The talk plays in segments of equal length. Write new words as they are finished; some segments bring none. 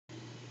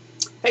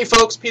Hey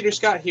folks, Peter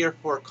Scott here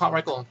for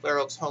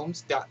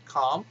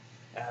carmichaelhomes.com.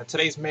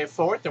 Today's May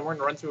 4th, and we're going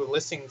to run through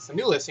some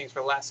new listings for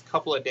the last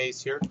couple of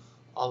days here,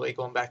 all the way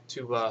going back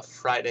to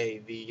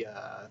Friday the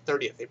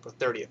 30th, April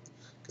 30th,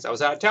 because I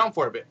was out of town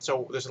for a bit.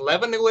 So there's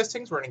 11 new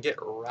listings. We're going to get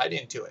right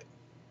into it.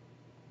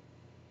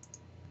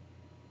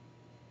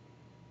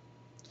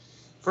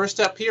 First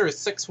up here is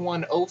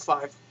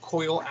 6105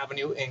 Coyle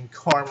Avenue in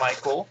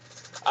Carmichael.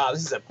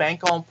 This is a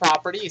bank-owned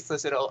property. It's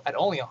listed at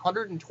only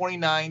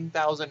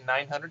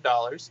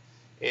 $129,900.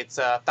 It's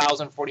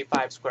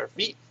 1,045 square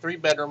feet,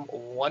 3-bedroom,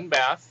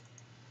 1-bath.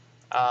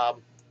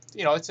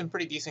 It's in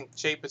pretty decent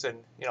shape.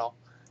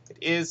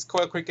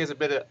 Coyle Creek is a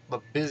bit of a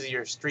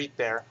busier street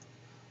there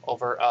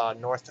over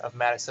north of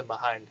Madison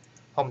behind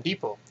Home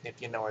Depot,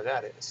 if you know where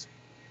that is.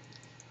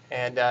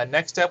 And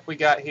next up we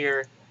got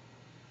here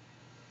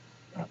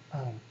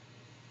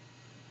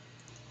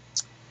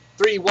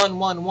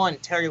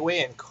 3111 Terry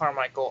Way in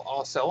Carmichael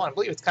also. I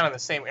believe it's kind of the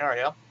same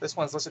area. This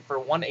one's listed for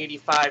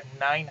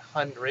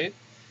 $185,900,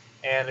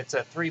 and it's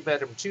a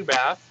 3-bedroom,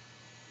 2-bath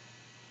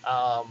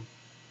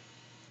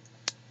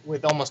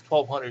with almost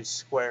 1,200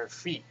 square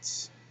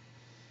feet.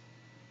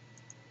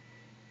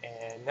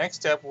 And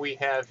next up we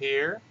have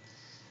here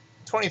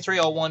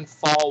 2301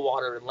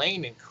 Fallwater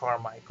Lane in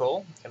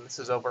Carmichael, and this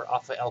is over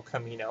off of El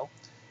Camino.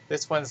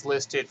 This one's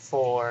listed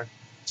for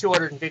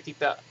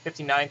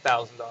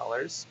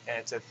 $259,000, and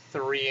it's a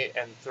 3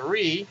 and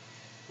 3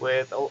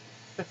 with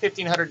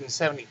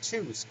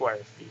 1,572 square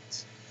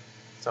feet.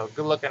 So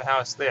good looking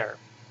house there.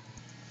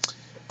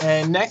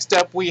 And next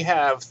up we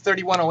have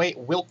 3108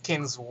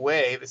 Wilkins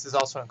Way. This is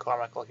also in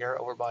Carmichael here,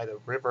 over by the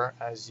river,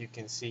 as you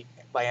can see,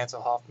 by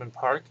Ansel Hoffman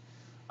Park.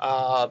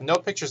 No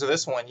pictures of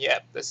this one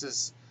yet. This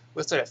is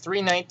listed at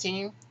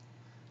 $319,000.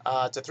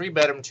 It's a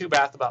 3-bedroom,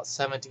 2-bath, about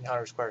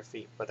 1,700 square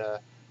feet, but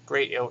a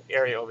great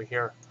area over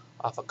here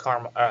off of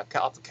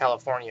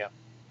California.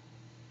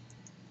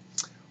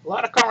 A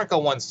lot of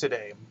Carmichael ones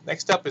today.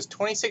 Next up is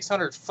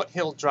 2600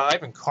 Foothill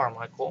Drive in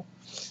Carmichael.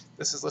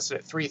 This is listed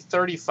at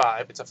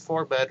 $335,000. It's a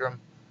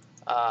 4-bedroom,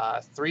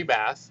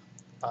 3-bath,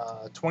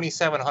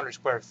 2,700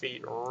 square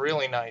feet.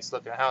 Really nice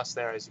looking house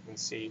there, as you can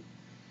see.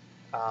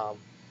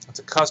 It's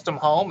a custom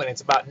home, and it's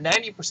about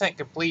 90%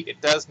 complete.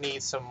 It does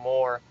need some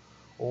more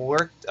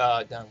work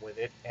done with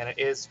it, and it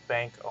is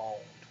bank owned.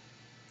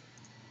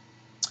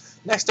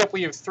 Next up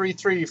we have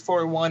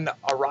 3341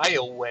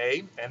 Arroyo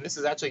Way, and this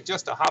is actually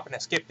just a hop and a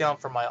skip down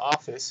from my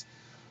office.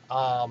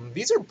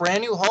 These are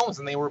brand new homes,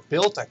 and they were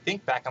built, I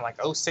think, back in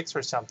like '06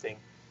 or something.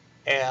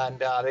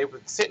 And they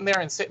were sitting there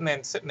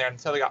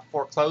until they got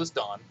foreclosed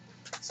on.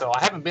 So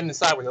I haven't been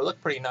inside, but they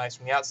look pretty nice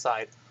from the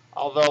outside.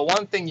 Although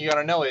one thing you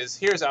gotta know is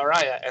here's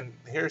Arroyo, and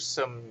here's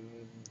some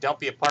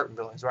dumpy apartment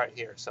buildings right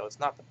here. So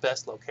it's not the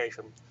best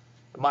location,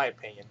 in my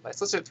opinion. But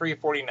it's listed at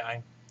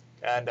 $349,000,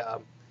 and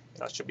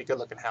it should be a good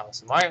looking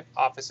house. My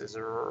office is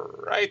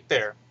right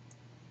there.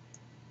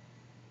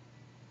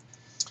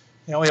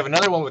 We have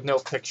another one with no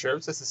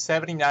pictures. This is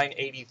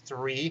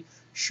 7983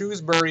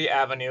 Shrewsbury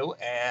Avenue,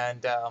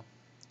 and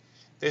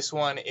this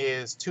one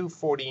is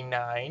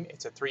 $249,000.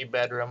 It's a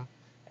 3-bedroom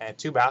and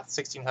 2-bath,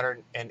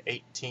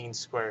 1,618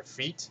 square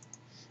feet,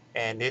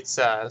 and it's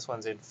this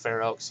one's in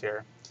Fair Oaks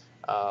here,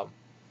 and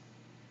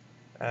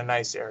a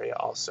nice area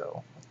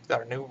also. It's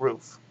got a new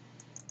roof.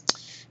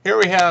 Here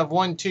we have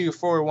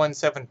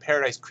 12417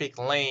 Paradise Creek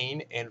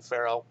Lane in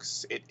Fair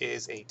Oaks. It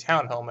is a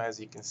townhome, as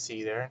you can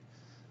see there.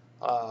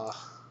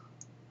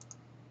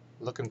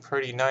 Looking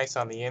pretty nice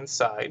on the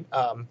inside.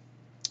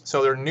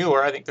 So they're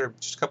newer. I think they're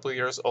just a couple of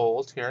years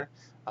old here.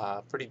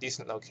 Pretty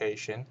decent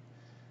location.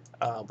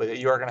 But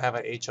you are going to have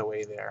an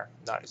HOA there.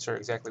 Not sure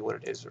exactly what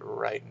it is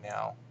right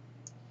now.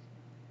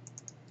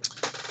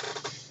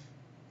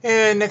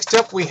 And next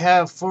up we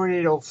have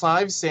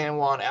 4805 San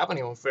Juan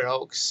Avenue in Fair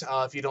Oaks.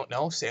 If you don't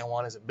know, San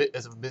Juan is a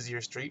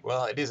busier street.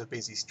 Well, it is a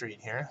busy street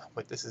here,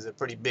 but this is a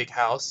pretty big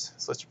house.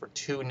 It's listed for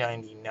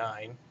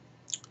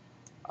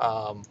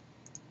 $299,000.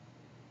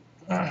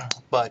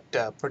 But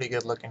pretty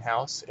good looking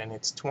house, and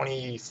it's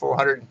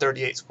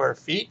 2,438 square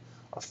feet,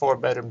 a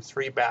 4-bedroom,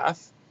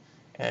 3-bath,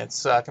 and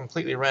it's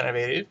completely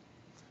renovated.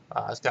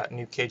 It's got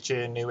new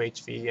kitchen, new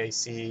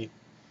HVAC.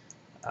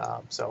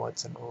 So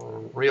it's in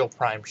real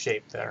prime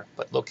shape there.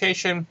 But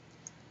location,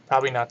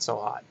 probably not so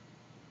hot.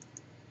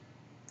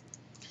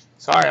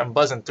 Sorry I'm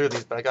buzzing through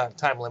these, but I got a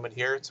time limit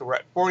here. So we're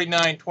at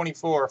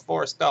 4924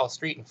 Forestall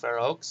Street in Fair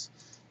Oaks.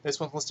 This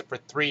one's listed for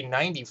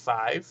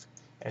 $395,000.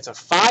 And it's a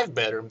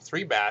 5-bedroom,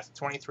 3-bath,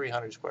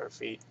 2,300 square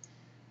feet.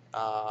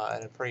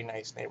 And a pretty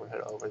nice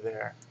neighborhood over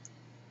there.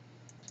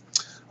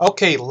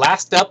 Okay,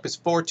 last up is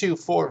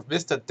 424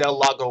 Vista Del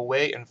Lago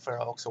Way in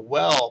Fair Oaks, a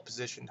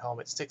well-positioned home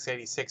at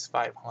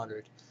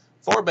 $686,500.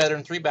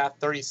 4-bedroom, 3-bath,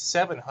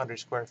 3,700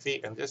 square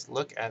feet, and just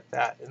look at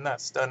that. Isn't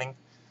that stunning?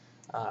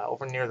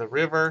 Over near the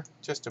river,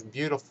 just a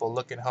beautiful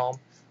looking home.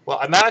 Well,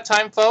 I'm out of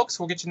time, folks.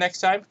 We'll get you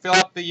next time. Fill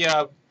out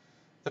the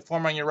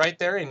form on your right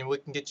there, and we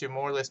can get you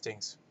more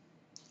listings.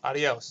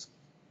 Adios.